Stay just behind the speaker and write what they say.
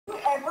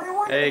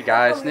Hey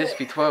guys,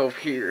 MW2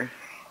 here.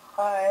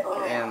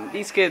 And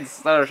these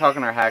kids that are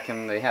talking are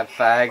hacking, they have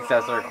fags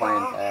as their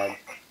clan tag.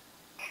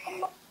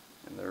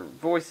 And their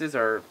voices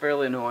are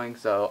fairly annoying,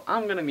 so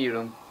I'm gonna mute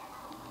them.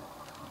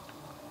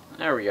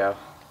 There we go.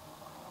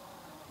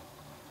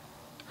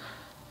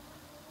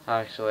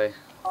 Actually,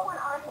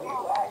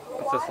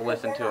 let's just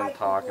listen to them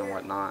talk and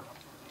whatnot.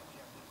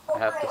 I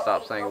have to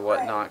stop saying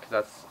whatnot because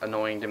that's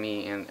annoying to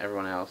me and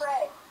everyone else.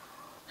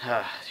 Jeez.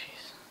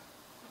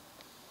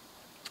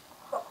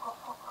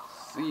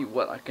 See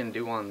what I can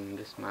do on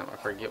this map. I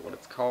forget what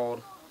it's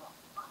called.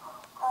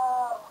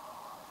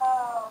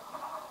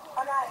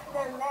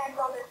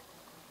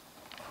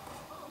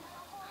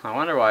 I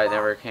wonder why it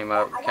never came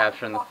up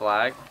capturing the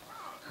flag.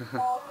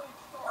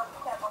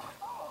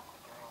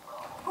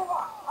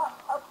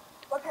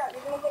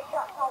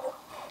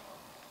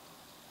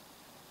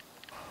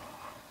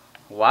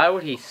 Why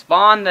would he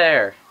spawn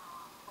there?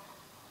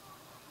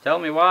 Tell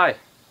me why.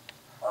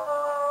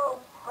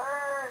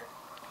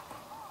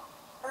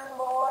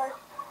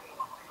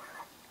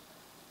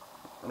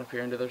 Run up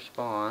here into their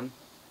spawn.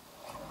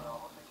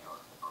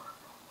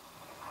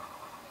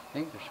 I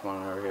think they're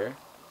spawning over here.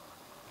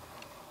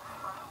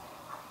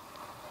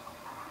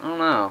 I don't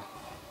know.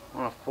 I'm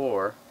on a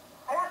 4.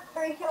 I got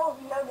 3 kills,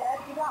 no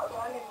deaths. You got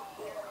 1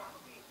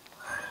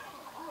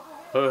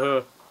 and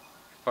 0.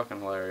 Fucking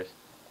hilarious.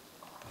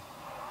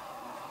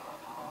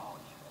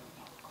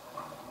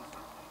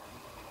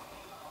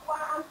 Well,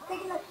 I'm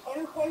speaking of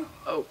M10.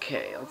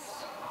 Okay,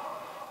 let's.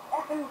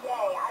 FMJ.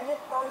 I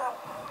just don't know.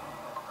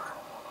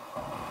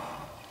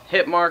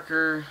 Hit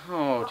marker.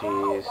 Oh,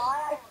 jeez.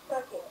 Why I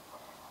took it.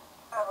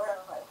 Oh,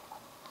 really?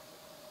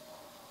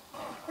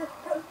 Just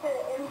took the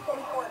M10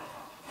 for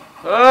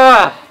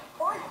Ah!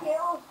 4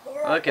 kills,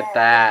 0 Look at deaths.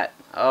 that.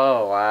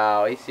 Oh,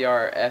 wow.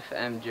 ECR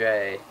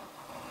FMJ.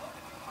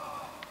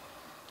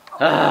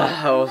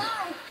 Ah, I was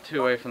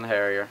 2 away from the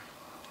Harrier.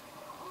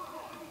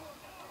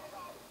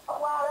 Oh,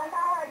 wow, that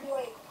guy had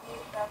UAV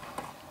stuff.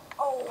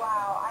 Oh,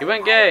 wow. He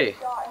went gay. I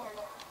shot him.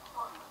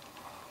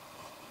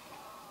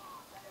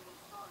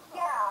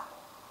 Yeah.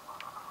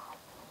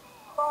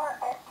 For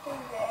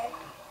FMJ.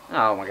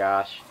 Oh my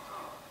gosh.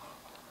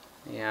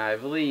 Yeah, I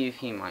believe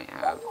he might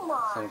have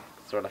some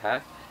sort of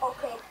hack.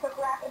 Okay, took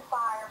rapid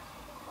fire.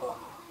 Cool.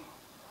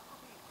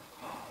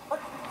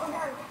 Let's go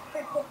down.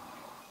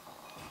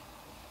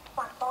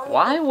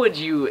 Why would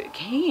you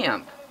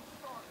camp?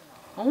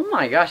 Oh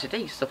my gosh, it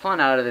takes the fun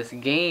out of this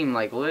game,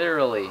 like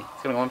literally.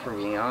 It's gonna go in for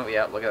me, huh?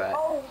 Yeah, look at that.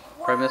 Oh,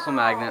 wow. Red missile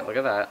magnet, look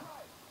at that.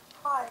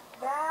 God,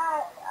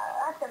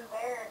 that's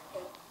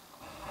embarrassing.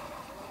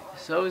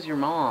 So is your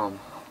mom.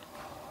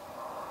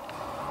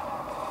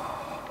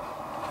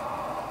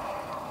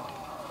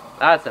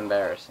 That's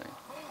embarrassing.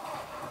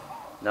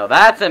 No,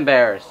 that's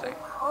embarrassing.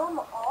 Come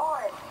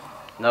on.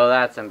 No,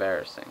 that's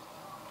embarrassing.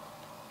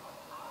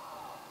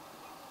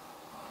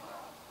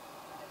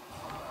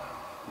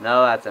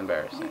 No, that's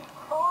embarrassing.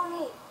 Follow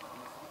me.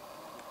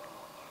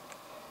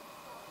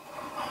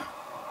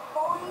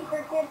 Follow me,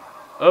 cricket.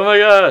 Oh my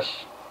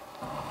gosh.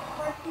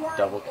 Right behind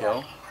Double you.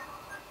 kill.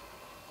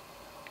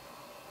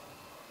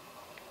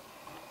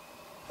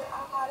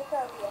 It's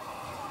over you.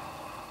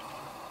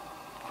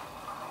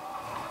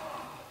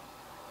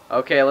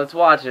 Okay, let's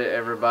watch it,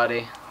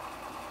 everybody.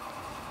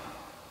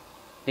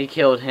 He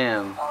killed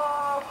him.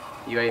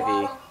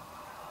 UAV.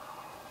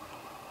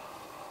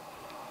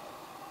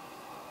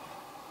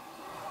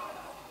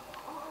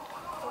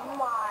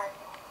 Come on.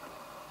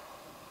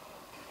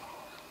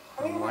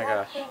 Oh my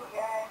gosh.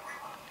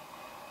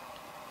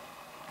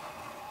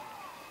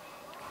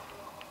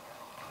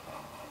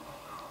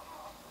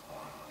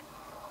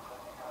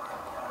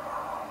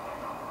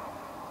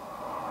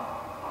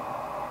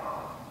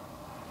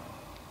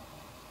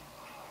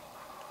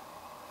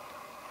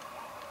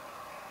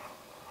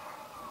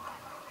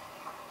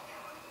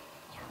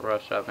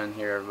 Rush up in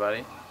here,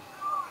 everybody.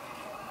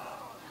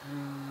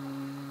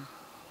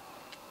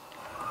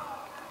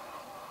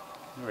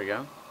 There we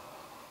go.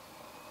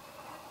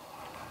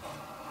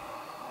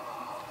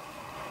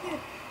 Dude,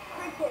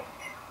 cricket.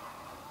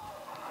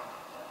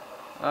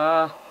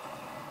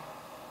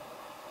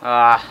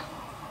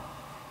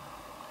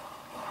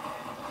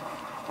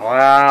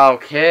 Wow,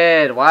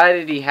 kid. Why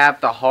did he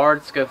have to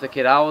hard scope the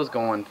kid I was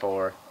going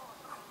for?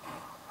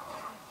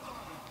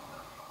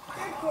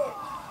 Cricket.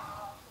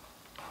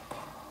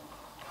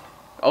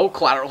 Oh,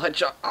 collateral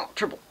headshot. Oh,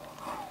 triple.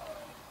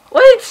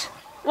 What?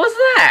 What's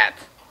that?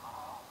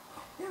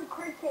 Dude,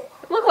 cricket.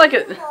 It looked like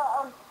it. It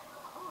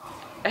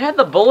had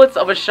the bullets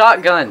of a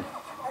shotgun.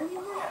 I'm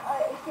using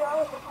ACR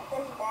with a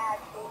thin bag,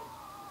 dude.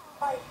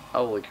 Like,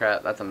 Holy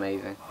crap, that's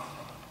amazing.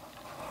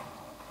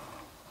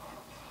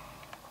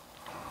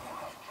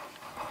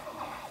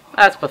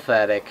 That's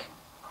pathetic.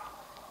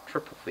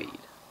 Triple feed.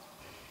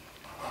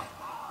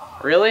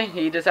 Really?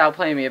 He just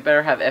outplayed me. It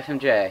better have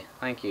FMJ.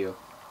 Thank you.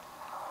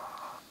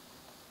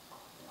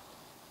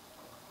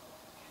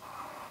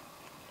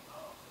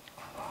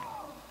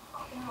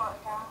 come on,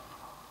 guys.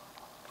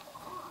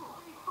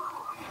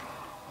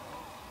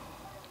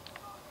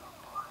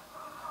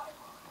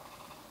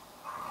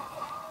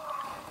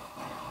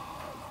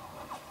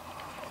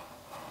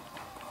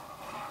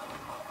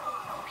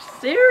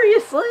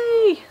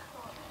 Seriously?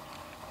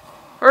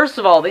 First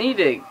of all, they need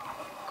to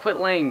quit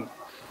laying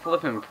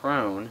flipping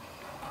prone.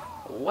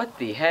 What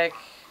the heck?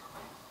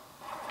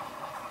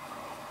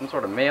 Some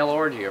sort of male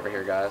orgy over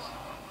here, guys.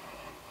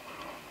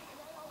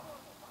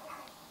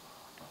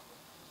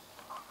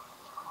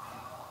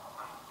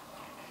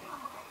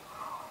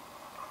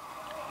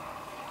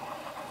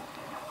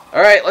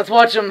 Alright, let's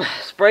watch them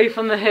spray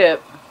from the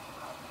hip.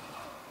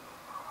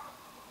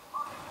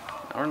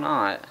 Or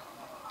not.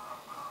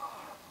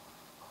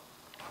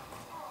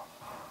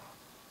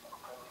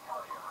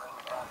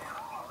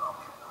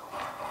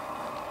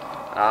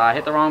 I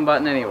hit the wrong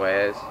button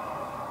anyways.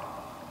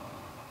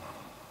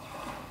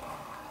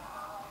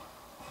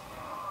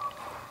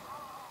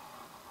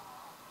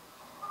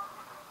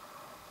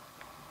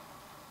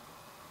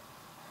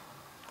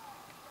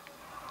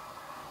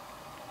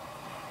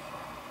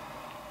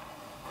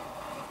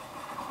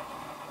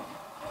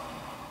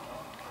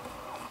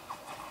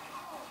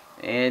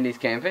 And he's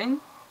camping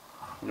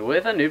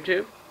with a noob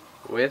tube.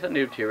 With a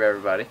noob tube,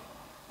 everybody.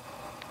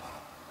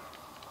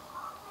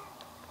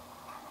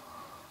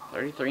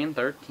 33 and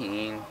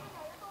 13.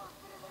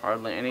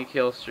 Hardly any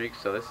kill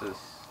streaks, so this is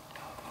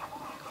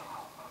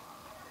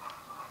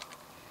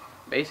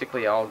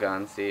basically all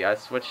guns. See, I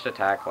switched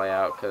attack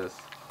layout because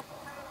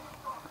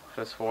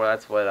that's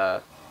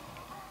what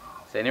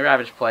Sandy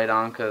Ravage played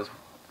on, because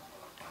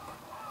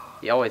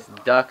he always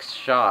ducks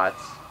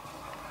shots.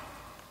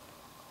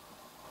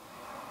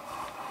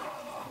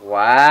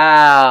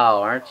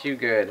 Wow, aren't you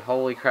good?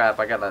 Holy crap,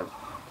 I gotta...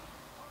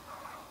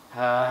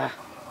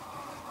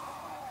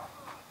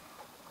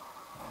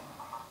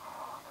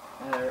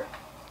 There.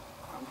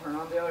 I'll turn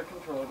on the other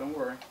controller, don't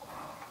worry.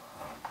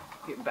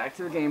 Get back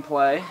to the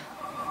gameplay.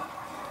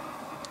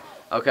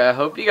 Okay, I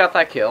hope you got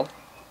that kill.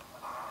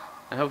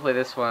 And hopefully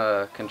this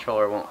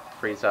controller won't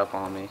freeze up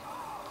on me.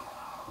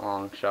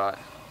 Long shot.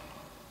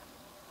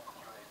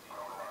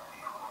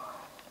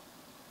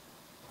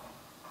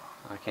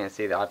 I can't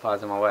see, the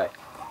iPod's in my way.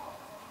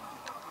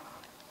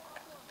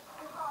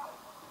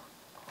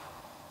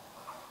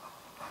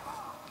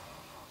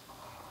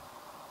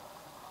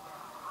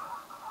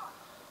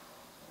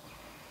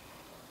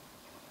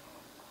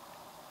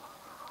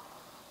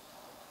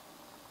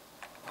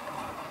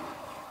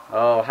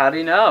 Oh, how do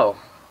you know?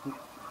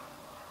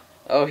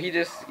 Oh, he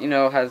just, you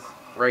know, has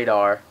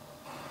radar.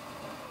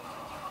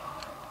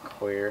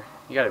 Queer.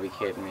 You gotta be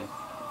kidding me.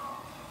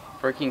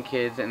 Freaking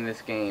kids in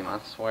this game, I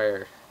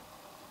swear.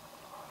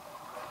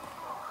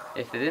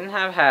 If they didn't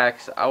have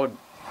hacks, I would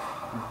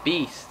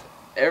beast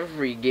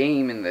every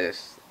game in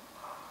this.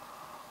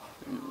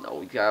 No,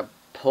 we gotta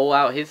pull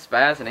out his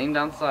spaz and aim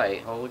down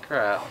sight. Holy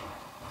crap.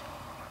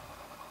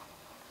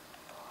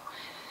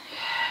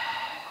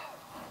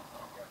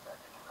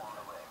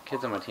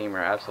 Kids on my team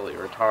are absolutely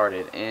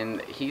retarded,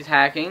 and he's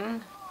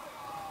hacking,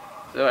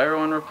 so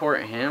everyone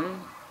report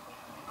him.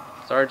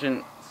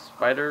 Sergeant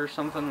Spider or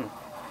something.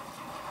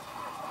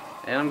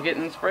 And I'm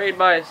getting sprayed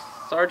by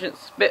Sergeant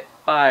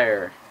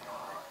Spitfire.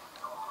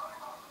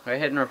 Go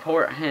ahead and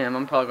report him.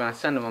 I'm probably going to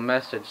send him a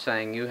message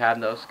saying you have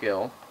no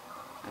skill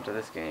after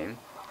this game.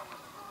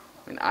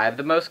 I mean, I have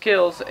the most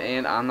kills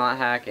and I'm not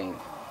hacking.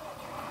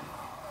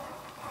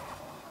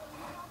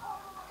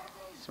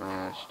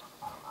 Smashed.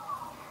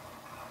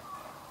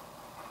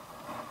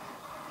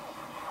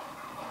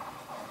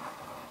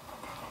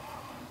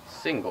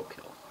 Single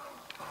kill.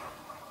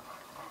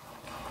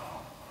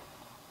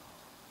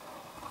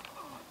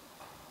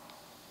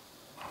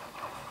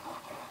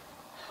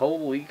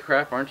 Holy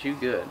crap, aren't you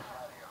good?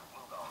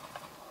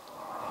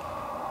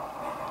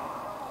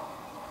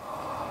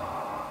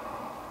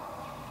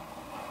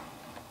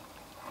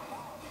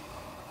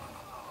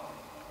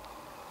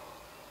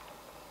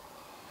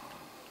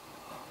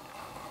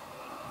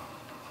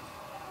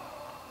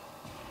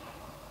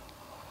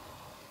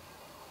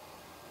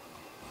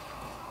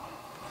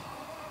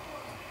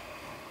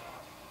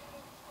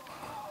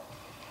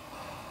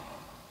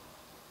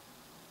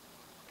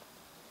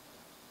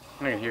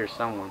 I can hear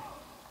someone.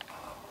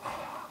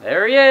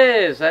 There he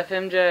is!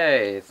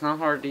 FMJ! It's not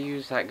hard to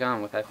use that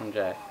gun with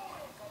FMJ.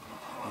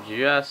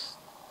 Just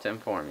to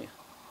inform you.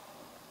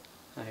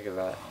 What the heck is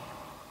that?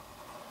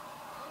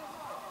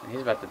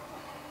 He's about to...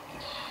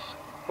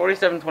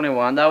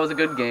 47-21. That was a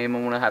good game,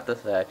 I'm gonna have to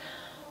say.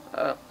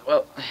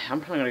 Well,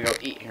 I'm probably gonna go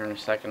eat here in a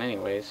second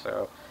anyway,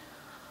 so...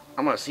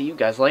 I'm gonna see you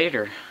guys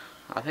later.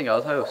 I think I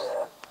was host.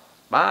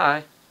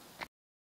 Bye!